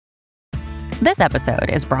This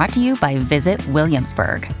episode is brought to you by Visit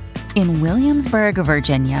Williamsburg. In Williamsburg,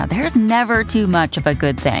 Virginia, there's never too much of a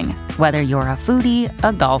good thing. Whether you're a foodie,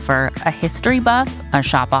 a golfer, a history buff, a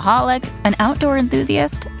shopaholic, an outdoor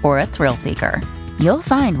enthusiast, or a thrill seeker, you'll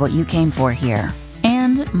find what you came for here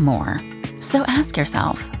and more. So ask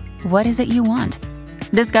yourself, what is it you want?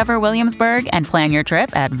 Discover Williamsburg and plan your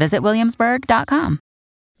trip at visitwilliamsburg.com.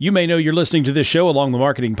 You may know you're listening to this show along the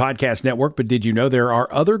Marketing Podcast Network, but did you know there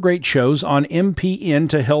are other great shows on MPN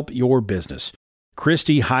to help your business?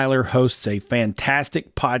 Christy Heiler hosts a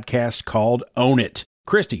fantastic podcast called Own It.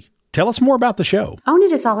 Christy, tell us more about the show. Own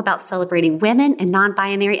It is all about celebrating women and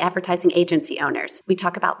non-binary advertising agency owners. We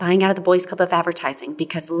talk about buying out of the Boys Club of Advertising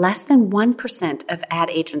because less than 1% of ad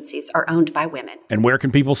agencies are owned by women. And where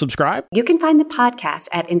can people subscribe? You can find the podcast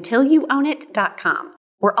at untilyouownit.com.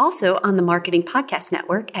 We're also on the Marketing Podcast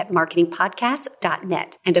Network at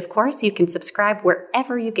marketingpodcast.net. And of course, you can subscribe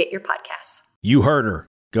wherever you get your podcasts. You heard her.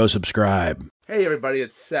 Go subscribe. Hey everybody,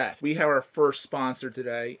 it's Seth. We have our first sponsor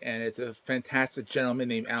today, and it's a fantastic gentleman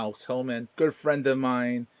named Alex Hillman, good friend of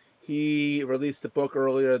mine. He released a book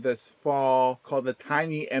earlier this fall called The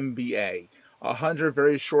Tiny MBA, 100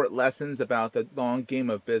 very short lessons about the long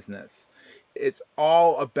game of business. It's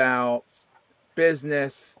all about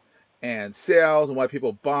business and sales and why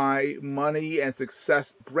people buy, money and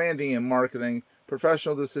success, branding and marketing,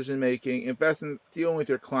 professional decision making, investments, dealing with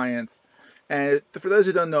your clients. And for those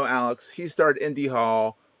who don't know Alex, he started Indie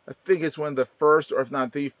Hall. I think it's one of the first, or if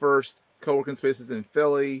not the first, co-working spaces in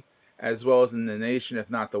Philly, as well as in the nation, if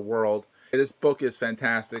not the world. This book is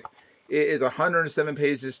fantastic. It is 107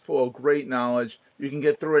 pages full of great knowledge. You can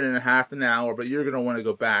get through it in a half an hour, but you're going to want to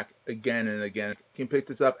go back again and again. You can pick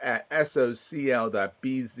this up at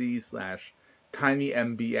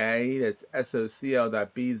socl.bz/tinymba. That's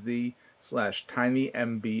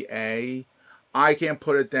socl.bz/tinymba. I can't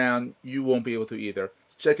put it down. You won't be able to either.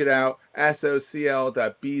 Check it out.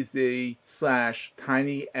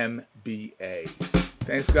 socl.bz/tinymba.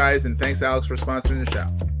 Thanks, guys, and thanks, Alex, for sponsoring the show.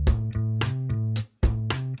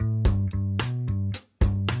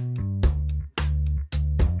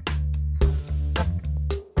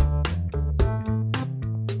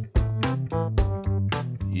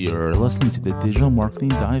 You're listening to the Digital Marketing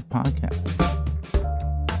Dive Podcast.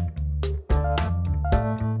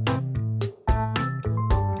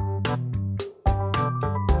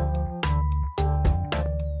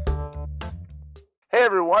 Hey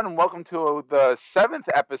everyone, and welcome to the 7th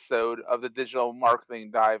episode of the Digital Marketing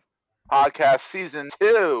Dive Podcast, Season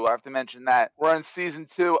 2. I have to mention that. We're in Season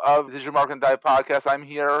 2 of the Digital Marketing Dive Podcast. I'm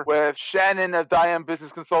here with Shannon of Diam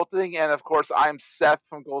Business Consulting, and of course, I'm Seth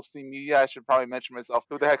from Goldstein Media. I should probably mention myself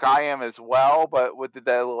who the heck I am as well, but we did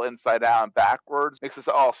that a little inside out and backwards. Makes us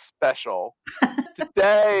all special.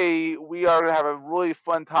 Today, we are going to have a really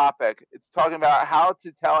fun topic. It's talking about how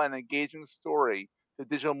to tell an engaging story to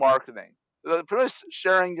digital marketing. Pretty much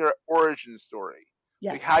sharing your origin story,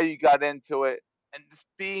 yes. Like how you got into it, and just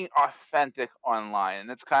being authentic online. And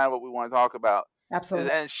that's kind of what we want to talk about. Absolutely.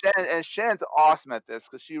 And Shannon's awesome at this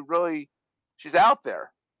because she's out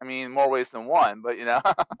there. I mean, more ways than one, but you know.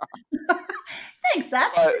 Thanks,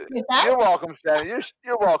 Seth. You're welcome, Shannon.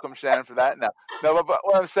 You're welcome, Shannon, for that. No, but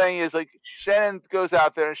what I'm saying is, like, Shannon goes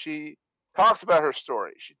out there and she talks about her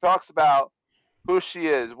story. She talks about who she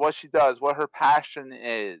is, what she does, what her passion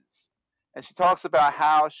is. And she talks about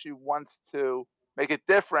how she wants to make a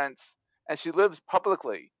difference, and she lives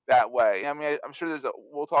publicly that way. I mean, I'm sure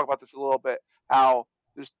we'll talk about this a little bit, how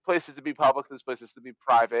there's places to be public, there's places to be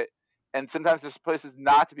private, and sometimes there's places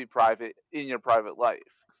not to be private in your private life.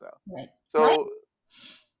 Right.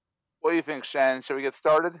 What do you think, Shannon? Should we get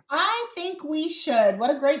started? I think we should. What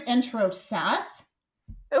a great intro, Seth.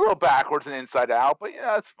 A little backwards and inside out, but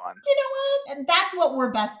yeah, it's fun. You know what? That's what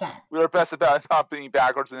we're best at. We're best about not being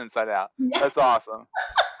backwards and inside out. That's awesome.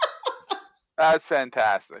 That's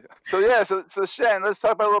fantastic. So Shannon, let's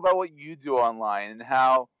talk about a little about what you do online and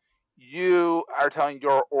how you are telling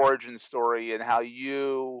your origin story and how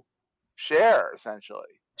you share,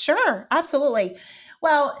 essentially. Sure, absolutely.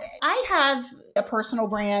 Well, I have a personal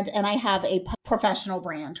brand and I have a professional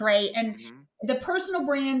brand, right? And the personal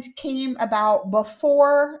brand came about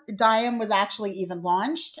before Diam was actually even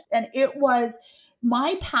launched. And it was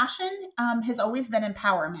my passion has always been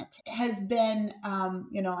empowerment. It has been,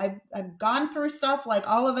 I've gone through stuff like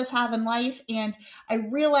all of us have in life. And I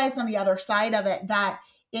realized on the other side of it that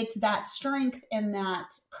it's that strength and that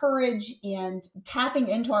courage and tapping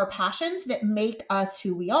into our passions that make us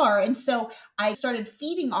who we are. And so I started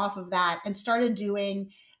feeding off of that and started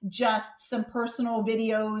doing just some personal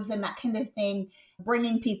videos and that kind of thing,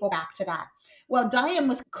 bringing people back to that. Well, Diam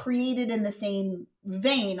was created in the same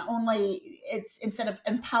vein, only it's instead of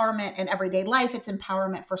empowerment in everyday life, it's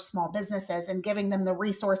empowerment for small businesses and giving them the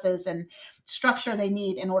resources and structure they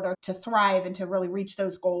need in order to thrive and to really reach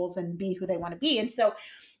those goals and be who they want to be. And so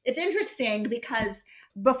it's interesting because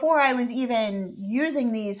before I was even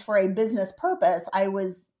using these for a business purpose, I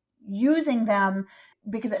was using them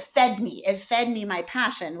because it fed me. It fed me my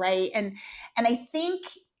passion, right? And I think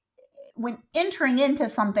when entering into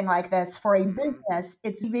something like this for a business,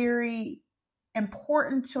 it's very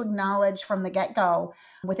important to acknowledge from the get-go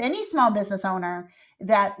with any small business owner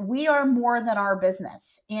that we are more than our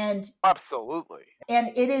business. And absolutely.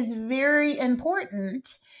 And it is very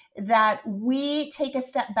important that we take a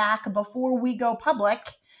step back before we go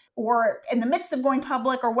public, or in the midst of going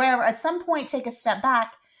public or wherever, at some point take a step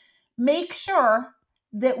back, make sure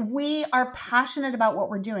that we are passionate about what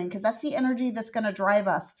we're doing, because that's the energy that's going to drive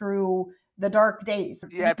us through the dark days.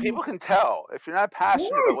 Yeah, people can tell if you're not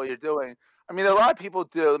passionate about what you're doing. I mean, a lot of people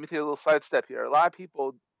do. Let me take a little sidestep here. A lot of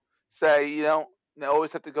people say you don't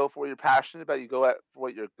always have to go for what you're passionate about. You go at for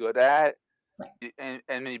what you're good at, and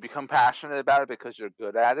then you become passionate about it because you're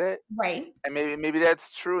good at it. Right. And maybe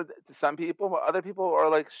that's true to some people, but other people are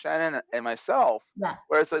like Shannon and myself,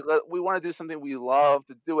 where it's like we want to do something we love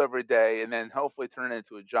to do every day, and then hopefully turn it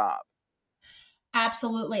into a job.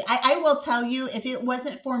 Absolutely. I will tell you, if it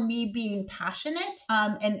wasn't for me being passionate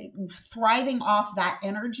and thriving off that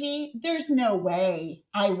energy, there's no way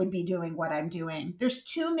I would be doing what I'm doing. There's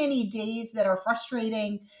too many days that are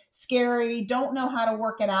frustrating, scary, don't know how to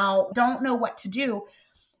work it out, don't know what to do,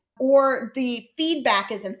 or the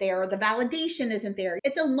feedback isn't there, or the validation isn't there.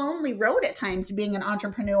 It's a lonely road at times being an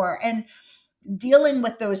entrepreneur and dealing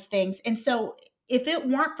with those things. And so if it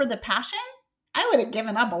weren't for the passion, I would have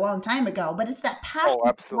given up a long time ago, but it's that passion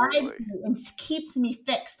that drives me and keeps me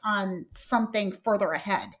fixed on something further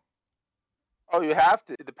ahead. Oh, you have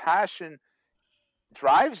to. The passion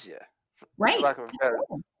drives you. Right. For lack of a better,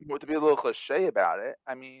 to be a little cliche about it.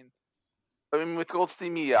 I mean, with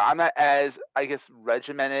Goldstein Media, I'm not as, I guess,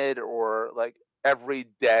 regimented or like every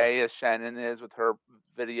day as Shannon is with her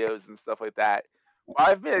videos and stuff like that.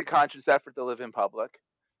 I've made a conscious effort to live in public.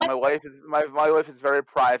 My wife is very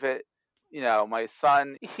private. You know, my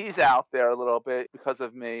son, he's out there a little bit because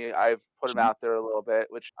of me. I've put him out there a little bit,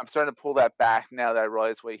 which I'm starting to pull that back now that I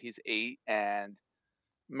realize, wait, he's 8, and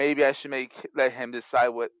maybe I should let him decide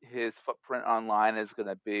what his footprint online is going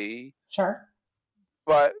to be. Sure.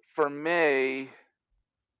 But for me,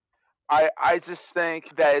 I just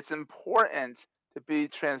think that it's important to be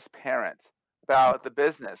transparent about the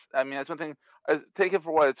business. I mean, that's one thing. Take it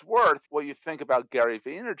for what it's worth. What you think about Gary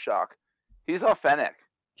Vaynerchuk, he's authentic.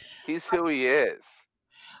 He's who he is.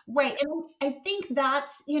 Right. And I think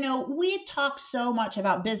that's, we've talked so much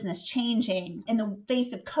about business changing in the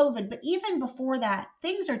face of COVID, but even before that,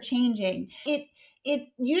 things are changing. It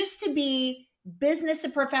used to be business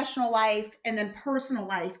and professional life and then personal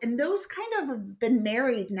life. And those kind of have been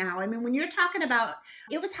married now. I mean, when you're talking about,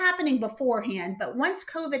 it was happening beforehand, but once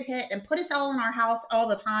COVID hit and put us all in our house all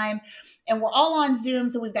the time, and we're all on Zoom,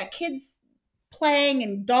 so we've got kids playing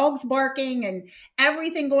and dogs barking and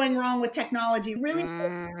everything going wrong with technology, really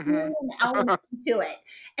an element to it.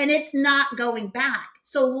 And it's not going back.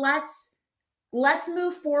 So let's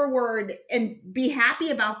move forward and be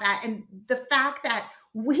happy about that. And the fact that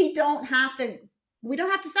we don't have to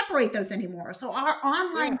separate those anymore. So our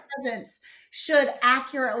online presence should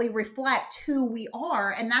accurately reflect who we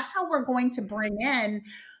are. And that's how we're going to bring in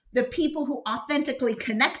the people who authentically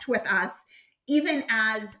connect with us, even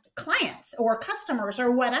as clients or customers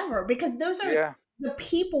or whatever, because those are the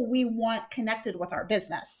people we want connected with our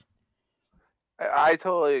business. I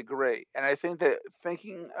totally agree. And I think that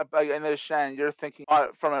thinking about, I know, Shannon, you're thinking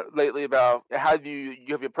lately about how you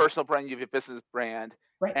have your personal brand, you have your business brand.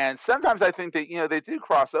 Right. And sometimes I think that, they do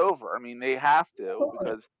cross over. I mean, they have to,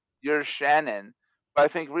 because you're Shannon. But I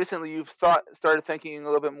think recently you've started thinking a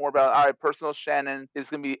little bit more about, all right, personal Shannon is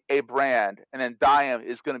going to be a brand, and then Diam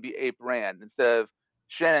is going to be a brand instead of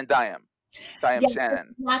Shannon Diam.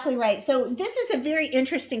 Shannon. Exactly right. So this is a very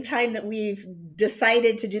interesting time that we've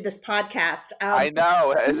decided to do this podcast. I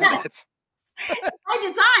know, isn't it? By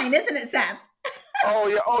design, isn't it, Seth?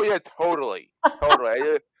 Oh yeah, totally.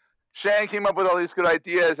 Shannon came up with all these good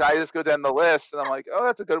ideas. I just go down the list, and I'm like, oh,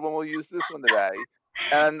 that's a good one. We'll use this one today.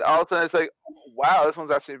 And all of a sudden, it's like, wow, this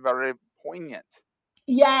one's actually very poignant.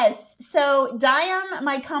 Yes. So Diam,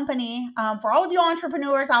 my company, for all of you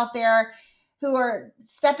entrepreneurs out there who are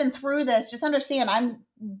stepping through this, just understand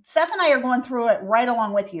Seth and I are going through it right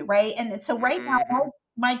along with you, right? And so right now,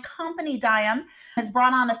 my company Diam has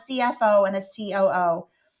brought on a CFO and a COO.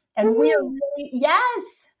 And we are really,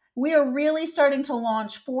 we are really starting to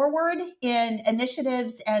launch forward in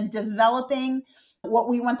initiatives and developing what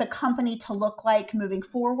we want the company to look like moving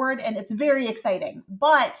forward. And it's very exciting.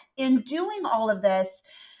 But in doing all of this,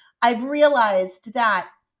 I've realized that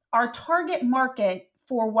our target market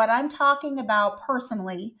for what I'm talking about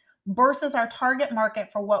personally versus our target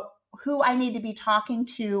market for who I need to be talking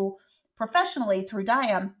to professionally through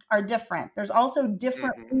Diam are different. There's also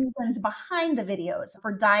different reasons behind the videos.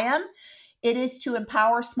 For Diam, it is to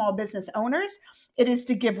empower small business owners. It is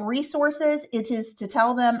to give resources. It is to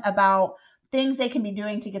tell them about things they can be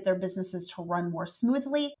doing to get their businesses to run more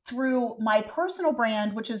smoothly. Through my personal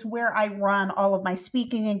brand, which is where I run all of my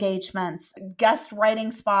speaking engagements, guest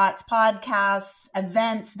writing spots, podcasts,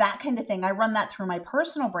 events, that kind of thing. I run that through my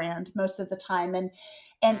personal brand most of the time. And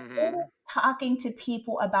talking to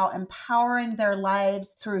people about empowering their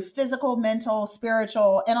lives through physical, mental,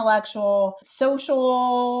 spiritual, intellectual,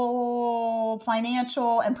 social,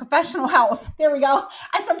 financial, and professional health. There we go.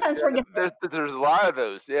 I sometimes forget. There's a lot of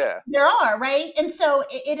those, yeah. There are, right? And so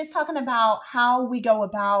it is talking about how we go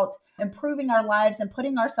about improving our lives and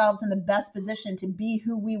putting ourselves in the best position to be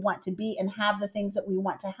who we want to be and have the things that we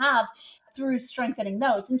want to have through strengthening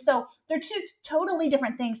those. And so they're two totally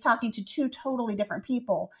different things talking to two totally different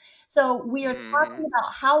people. So we are talking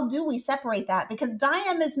about how do we separate that? Because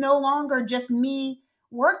Diam is no longer just me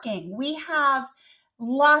working. We have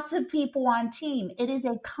lots of people on team. It is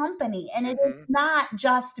a company and it is not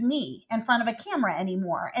just me in front of a camera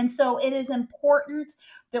anymore. And so it is important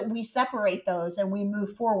that we separate those and we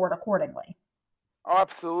move forward accordingly. Oh,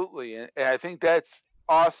 absolutely. And I think that's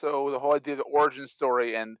also the whole idea of the origin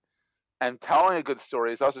story and telling a good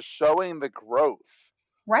story is also showing the growth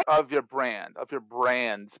of your brand, of your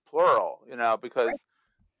brands, plural, because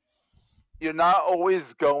you're not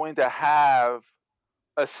always going to have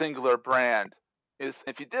a singular brand.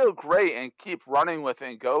 If you do, great, and keep running with it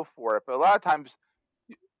and go for it. But a lot of times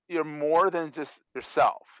you're more than just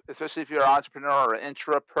yourself, especially if you're an entrepreneur or an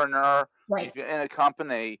intrapreneur. If you're in a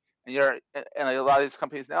company and a lot of these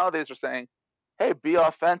companies nowadays are saying, hey, be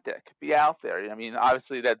authentic, be out there. I mean,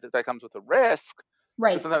 obviously that comes with a risk.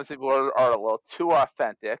 Right. Sometimes people are a little too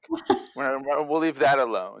authentic. We'll leave that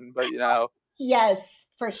alone. But yes,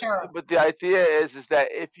 for sure. But the idea is that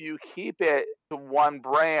if you keep it to one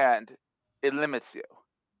brand, it limits you.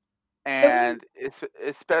 And it's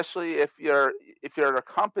especially if you're a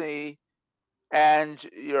company and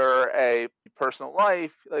you're a personal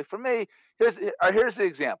life. Like for me, here's the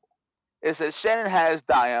example: is that Shannon has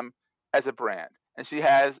Diam as a brand, and she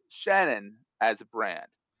has Shannon as a brand,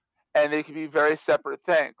 and they can be very separate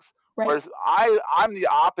things. Right. Whereas I'm the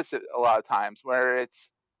opposite a lot of times, where it's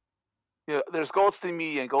there's Goldstein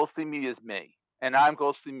Media, and Goldstein Media is me, and I'm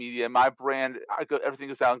Goldstein Media. My brand, everything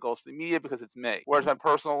goes out on Goldstein Media because it's me. Whereas my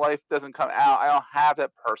personal life doesn't come out. I don't have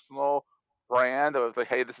that personal brand of like,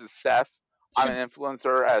 hey, this is Seth. I'm an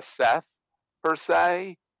influencer as Seth per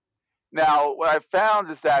se. Now, what I've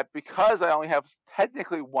found is that because I only have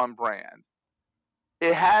technically one brand,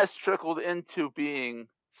 it has trickled into being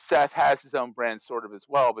Seth has his own brand sort of as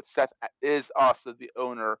well, but Seth is also the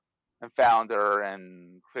owner and founder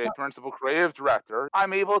and principal creative director.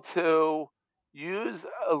 I'm able to use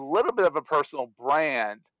a little bit of a personal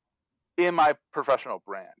brand in my professional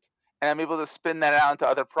brand. And I'm able to spin that out into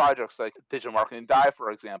other projects like Digital Marketing Dive,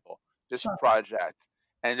 for example, this project.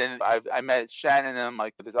 And then I met Shannon and I'm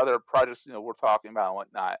like, there's other projects, we're talking about and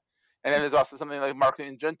whatnot. And then there's also something like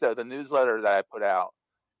Marketing Junta, the newsletter that I put out,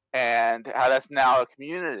 and how that's now a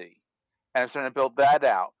community. And I'm starting to build that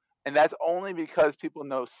out. And that's only because people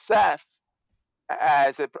know Seth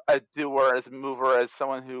as a doer, as a mover, as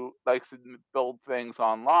someone who likes to build things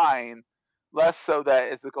online, less so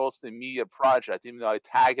that it's a Goldstein Media project, even though I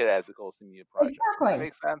tag it as a Goldstein Media project. Exactly. Does that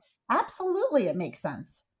make sense? Absolutely, it makes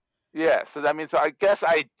sense. Yeah, so that means, so I guess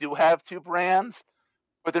I do have two brands,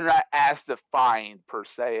 but they're not as defined per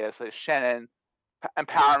se as a Shannon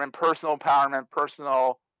empowerment, personal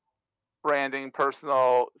branding,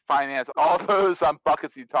 personal finance, all those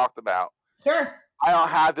buckets you talked about. Sure. I don't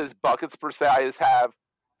have those buckets per se. I just have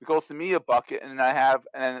the Goldstein Media bucket, and I have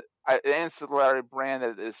an ancillary brand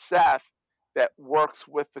that is Seth that works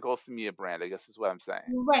with the Goldstein Media brand, I guess is what I'm saying.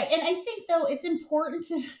 Right. And I think, though, it's important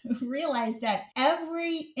to realize that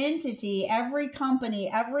every entity, every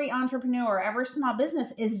company, every entrepreneur, every small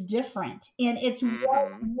business is different. And it's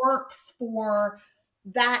what works for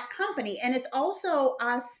that company. And it's also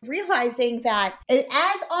us realizing that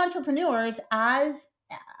as entrepreneurs, as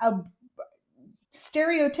a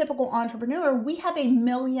stereotypical entrepreneur, we have a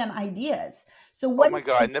million ideas. So what? Oh my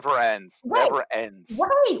God, it never ends. Right. Never ends.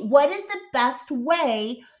 Right. What is the best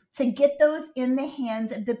way to get those in the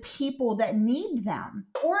hands of the people that need them.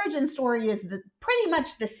 The origin story is pretty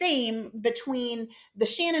much the same between the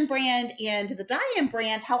Shannon brand and the Diane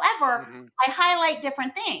brand. However, I highlight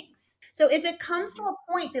different things. So if it comes to a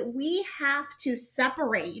point that we have to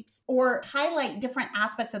separate or highlight different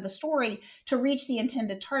aspects of the story to reach the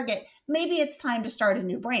intended target, maybe it's time to start a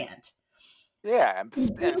new brand. Yeah, and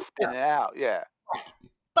spin it out. Yeah.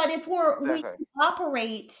 But if we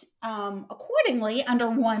operate accordingly under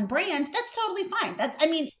one brand, that's totally fine.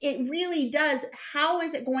 It really does. How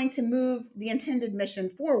is it going to move the intended mission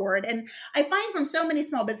forward? And I find from so many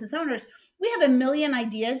small business owners, we have a million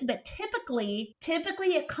ideas, but typically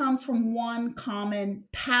it comes from one common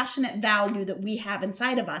passionate value that we have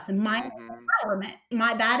inside of us. And my empowerment,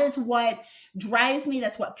 that is what drives me.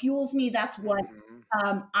 That's what fuels me. That's what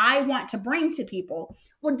I want to bring to people.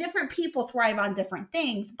 Well, different people thrive on different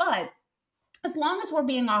things, but as long as we're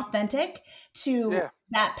being authentic to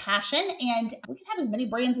that passion, and we can have as many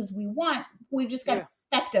brands as we want, we've just got to be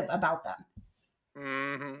effective about them.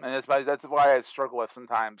 And that's why I struggle with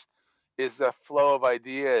sometimes is the flow of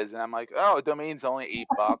ideas. And I'm like, oh, a domain's only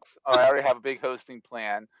 $8. Oh, I already have a big hosting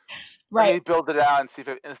plan. Right. Let me build it out and see if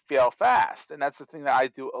it fail fast. And that's the thing that I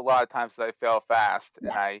do a lot of times, that I fail fast.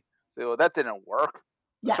 And I say, well, that didn't work.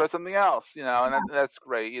 Let's try something else, and that's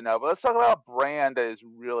great, But let's talk about a brand that is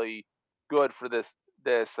really good for this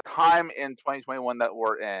time in 2021 that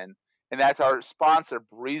we're in, and that's our sponsor,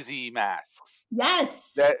 Breezy Masks.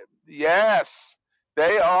 Yes.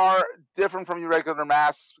 They are different from your regular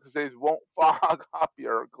masks because they won't fog up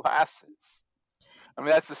your glasses. I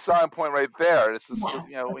mean, that's the selling point right there. It's just, if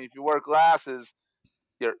you wear glasses,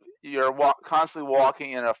 you're constantly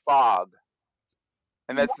walking in a fog.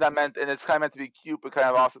 And that's not meant, and it's kind of meant to be cute, but kind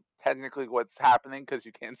of also technically what's happening because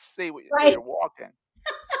you can't see what you're walking.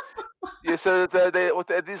 So what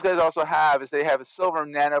these guys also have is they have a silver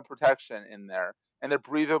nano protection in there, and they're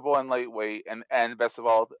breathable and lightweight, and best of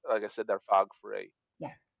all, like I said, they're fog free.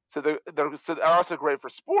 Yeah. So they're also great for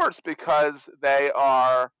sports because they're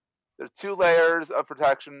 2 layers of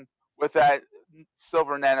protection with that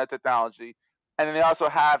silver nano technology, and then they also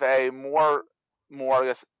have a more I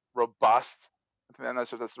guess robust. I'm not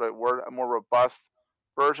sure if that's the right word. A more robust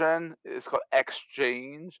version is called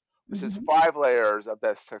Exchange, which is 5 layers of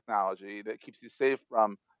this technology that keeps you safe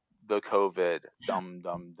from the COVID. Dum,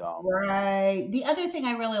 dum, dum. Right. The other thing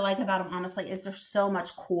I really like about them, honestly, is they're so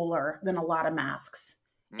much cooler than a lot of masks.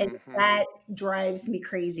 And that drives me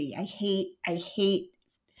crazy. I hate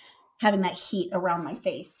having that heat around my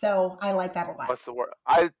face. So I like that a lot. What's the word?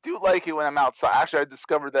 I do like it when I'm outside. Actually, I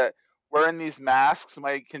discovered that wearing these masks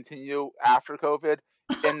might continue after COVID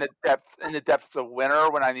in the depths of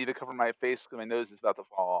winter when I need to cover my face because my nose is about to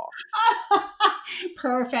fall off.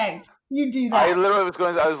 Perfect. You do that. I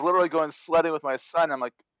was literally going sledding with my son.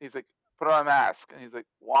 He's like, put on a mask. And he's like,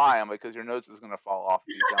 why? I'm like, because your nose is going to fall off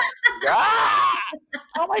if you don't. Like,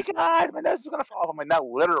 oh my God, my nose is going to fall off. I'm like, not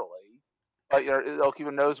literally, but it'll keep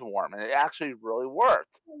your nose warm. And it actually really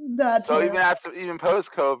worked. That's so even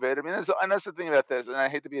post COVID, I mean, and that's the thing about this, and I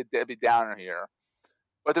hate to be a Debbie Downer here,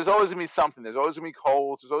 but there's always gonna be something. There's always gonna be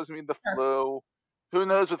colds. There's always gonna be the flu. Who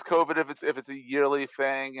knows with COVID if it's a yearly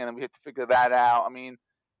thing, and we have to figure that out. I mean,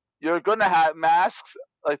 you're gonna have masks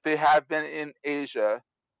like they have been in Asia,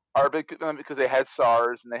 are big because they had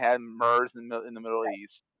SARS and they had MERS in the Middle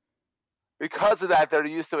East. Because of that, they're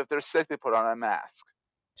used to, if they're sick, they put on a mask.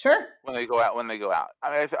 Sure. When they go out.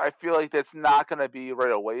 I mean, I feel like that's not going to be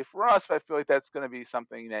right away for us, but I feel like that's going to be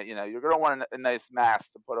something that, you're going to want a nice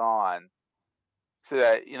mask to put on so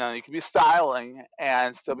that, you can be styling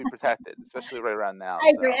and still be protected, especially right around now.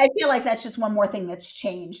 I agree. I feel like that's just one more thing that's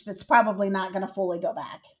changed. That's probably not going to fully go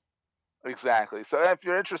back. Exactly. So if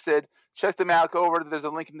you're interested, check them out. Go over. There's a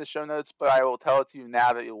link in the show notes, but I will tell it to you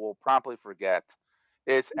now that you will promptly forget.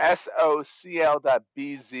 It's socl.bz/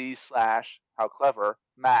 how clever,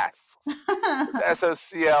 masks. It's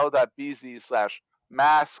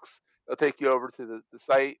socl.bz/masks. It'll take you over to the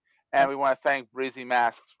site. And we want to thank Breezy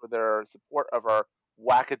Masks for their support of our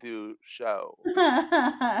wackadoo show.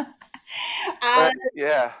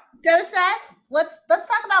 Yeah. So Seth, let's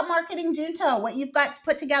talk about Marketing Junto. What you've got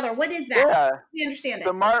put together. What is that? Yeah. We understand it.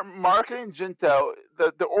 The Marketing Junto.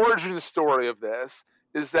 The origin story of this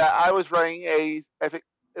is that I was writing I think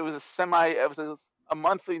it was a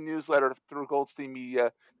monthly newsletter through Goldstein Media.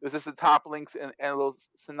 It was just the top links and little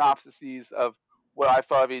synopsises of what I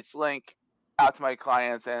thought of each link out to my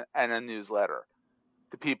clients and a newsletter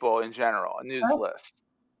to people in general, a news list.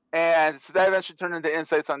 And so that eventually turned into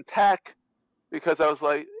Insights on Tech because I was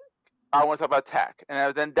like, I want to talk about tech.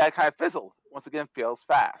 And then that kind of fizzled. Once again, fails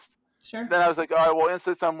fast. Sure. Then I was like, all right, well,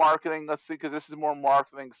 insights on marketing. Let's see, because this is more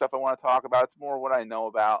marketing stuff I want to talk about. It's more what I know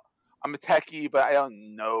about. I'm a techie, but I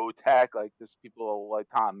don't know tech. Like there's people like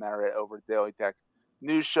Tom Merritt over at Daily Tech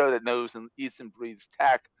News Show that knows and eats and breathes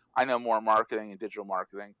tech. I know more marketing and digital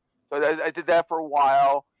marketing. So I did that for a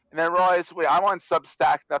while, and then I realized, wait, I'm on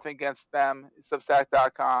Substack. Nothing against them.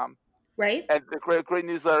 Substack.com. Right. And a great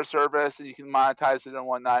newsletter service, and you can monetize it and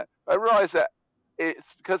whatnot. But I realized that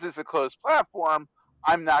it's because it's a closed platform,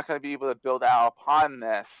 I'm not going to be able to build out upon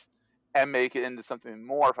this and make it into something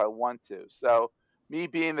more if I want to. So me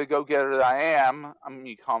being the go-getter that I am, I'm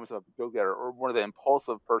going to call myself a go-getter, or more the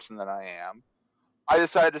impulsive person that I am, I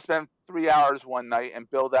decided to spend 3 hours one night and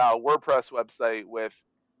build out a WordPress website with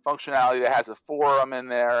functionality that has a forum in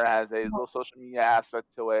there, has a little social media aspect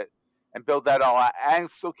to it, and build that all out, and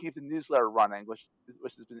still keep the newsletter running, which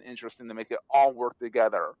has been interesting to make it all work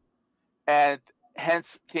together. And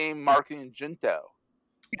hence came Marketing Junto.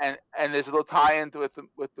 And there's a little tie-in with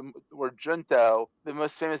the word junto. The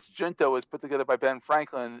most famous junto was put together by Ben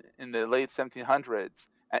Franklin in the late 1700s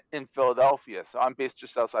in Philadelphia. So I'm based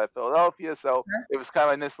just outside of Philadelphia. So it was kind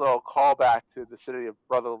of a nice little callback to the city of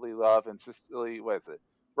brotherly love and sisterly, what is it?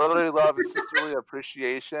 Brotherly love and sisterly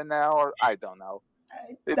appreciation now, or I don't know.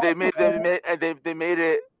 They made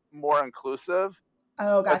it more inclusive.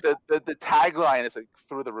 Oh, gotcha. But the tagline is like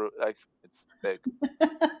through the roof, like it's big.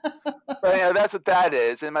 But yeah, that's what that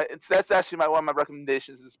is, and that's actually one of my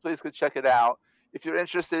recommendations. Is please go check it out if you're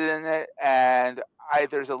interested in it. And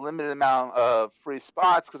there's a limited amount of free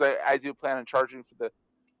spots because I do plan on charging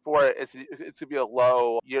for it. It's gonna be a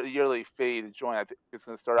low yearly fee to join. I think it's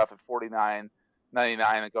gonna start off at $49.99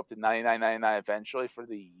 and go up to $99.99 eventually for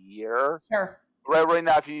the year. Sure. Right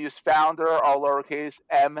now, if you use Founder, all lowercase,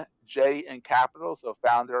 MJ in capitals, so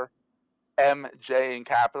Founder, MJ in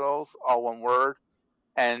capitals, all one word,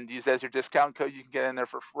 and use that as your discount code, you can get in there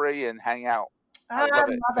for free and hang out. I love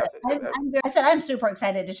it. I said I'm super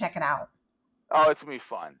excited to check it out. Oh, it's going to be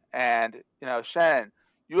fun. And, Shannon,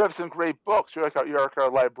 you have some great books. You're like our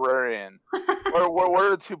librarian. What are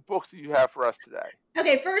the 2 books that you have for us today?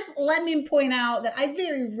 Okay, first, let me point out that I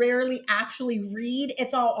very rarely actually read.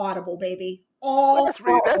 It's all Audible, baby. That's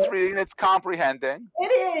reading. It's comprehending.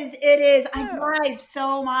 It is. I drive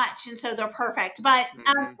so much, and so they're perfect. But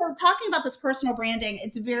so talking about this personal branding,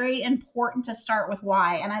 it's very important to start with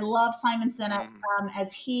why. And I love Simon Sinek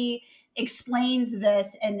as he explains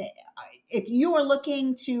this. And if you are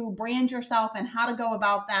looking to brand yourself and how to go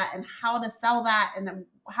about that and how to sell that and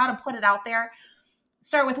how to put it out there,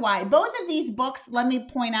 start with why. Both of these books, let me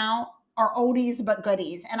point out, are oldies but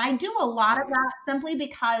goodies. And I do a lot of that simply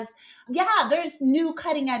because, there's new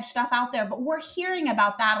cutting edge stuff out there, but we're hearing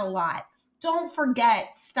about that a lot. Don't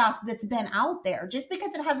forget stuff that's been out there. Just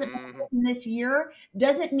because it hasn't been written this year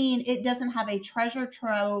doesn't mean it doesn't have a treasure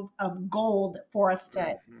trove of gold for us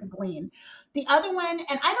to glean. The other one,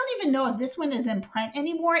 and I don't even know if this one is in print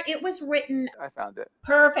anymore. It was written. I found it.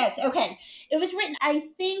 Perfect. Okay. It was written, I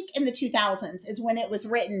think, in the 2000s is when it was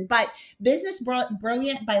written, but Business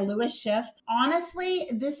Brilliant by Louis Schiff. Honestly,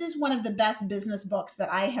 this is one of the best business books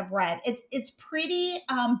that I have read. It's pretty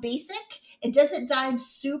basic. It doesn't dive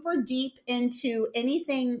super deep into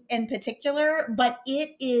anything in particular, but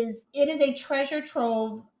it is a treasure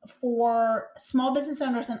trove for small business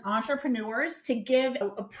owners and entrepreneurs to give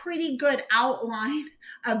a pretty good outline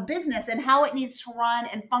of business and how it needs to run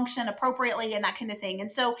and function appropriately and that kind of thing. And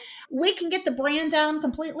so we can get the brand down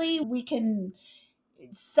completely. We can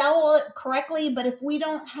sell it correctly, but if we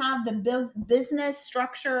don't have the business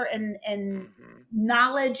structure and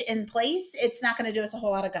knowledge in place, it's not going to do us a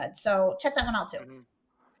whole lot of good. So check that one out too.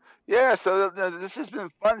 Yeah, so this has been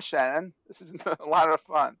fun, Shannon. This has been a lot of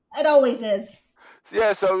fun. It always is.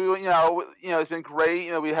 So, it's been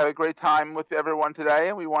great. We had a great time with everyone today,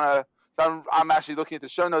 and we want to. I'm actually looking at the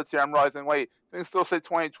show notes here. I'm realizing, wait, things still say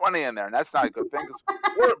 2020 in there, and that's not a good thing.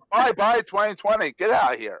 Bye 2020. Get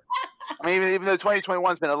out of here. I mean, even though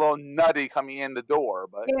 2021's been a little nutty coming in the door,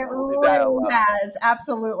 but it really has,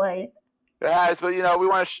 absolutely. It has, but we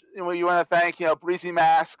want to thank Breezy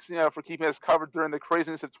Masks for keeping us covered during the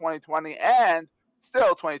craziness of 2020 and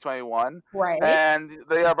still 2021. Right. And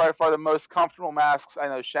they are by far the most comfortable masks I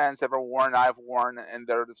know Shannon's ever worn. I've worn, and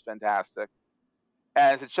they're just fantastic.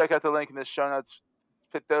 And to check out the link in the show notes,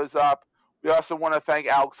 pick those up. We also want to thank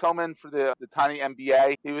Alex Hillman for the Tiny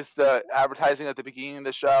MBA. He was the advertising at the beginning of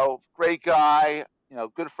the show. Great guy,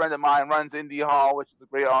 good friend of mine, runs Indie Hall, which is a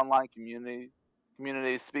great online community.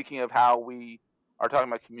 Speaking of how we are talking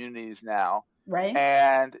about communities now, right?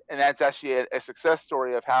 And that's actually a success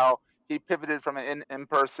story of how he pivoted from an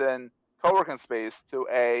in-person co-working space to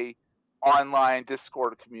a online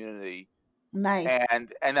Discord community Nice.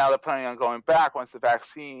 And now they're planning on going back once the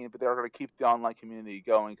vaccine, but they're going to keep the online community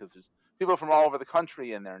going because there's people from all over the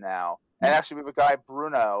country in there now. And actually, we have a guy,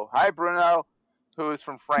 Bruno. Hi, Bruno, who is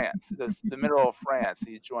from France, the middle of France.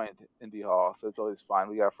 He joined Indie Hall, so it's always fun.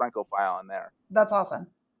 We got a Francophile in there. That's awesome.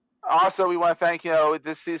 Also, we want to thank,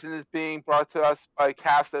 this season is being brought to us by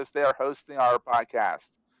Castos. They are hosting our podcast.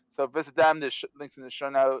 So visit them. There's links in the show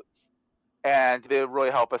notes. And they really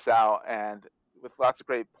help us out, and with lots of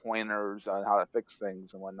great pointers on how to fix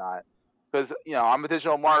things and whatnot. Because, I'm a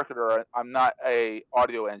digital marketer. I'm not a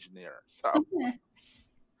audio engineer. So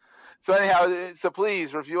anyhow, so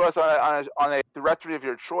please review us on a directory of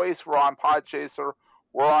your choice. We're on Podchaser.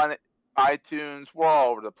 We're on iTunes. We're all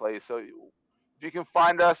over the place. So if you can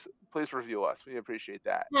find us, please review us. We appreciate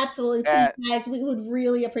that. Absolutely. Guys, we would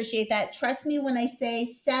really appreciate that. Trust me when I say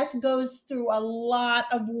Seth goes through a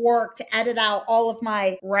lot of work to edit out all of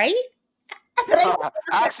my, right?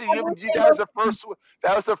 Actually, you guys that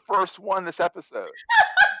was the first one this episode.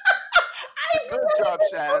 Good job,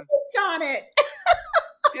 Shannon. On it.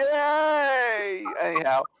 Yay!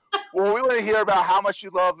 Anyhow, well, we want to hear about how much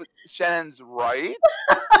you love Shannon's right.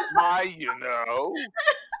 You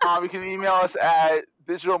can email us at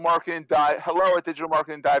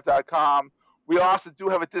hello@digitalmarketingdive.com. We also do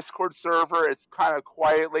have a Discord server. It's kind of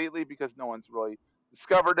quiet lately because no one's really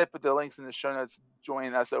discovered it, but the link's in the show notes.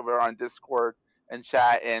 Join us over on Discord and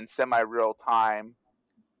chat in semi-real time.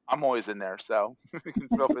 I'm always in there, so you can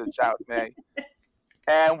feel free to chat with me.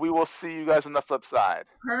 And we will see you guys on the flip side.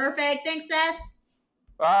 Perfect. Thanks, Seth.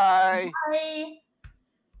 Bye. Bye.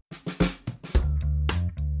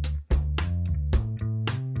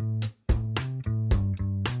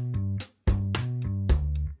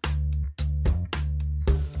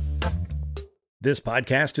 This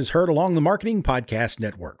podcast is heard along the Marketing Podcast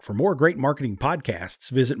Network. For more great marketing podcasts,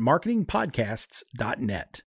 visit marketingpodcasts.net.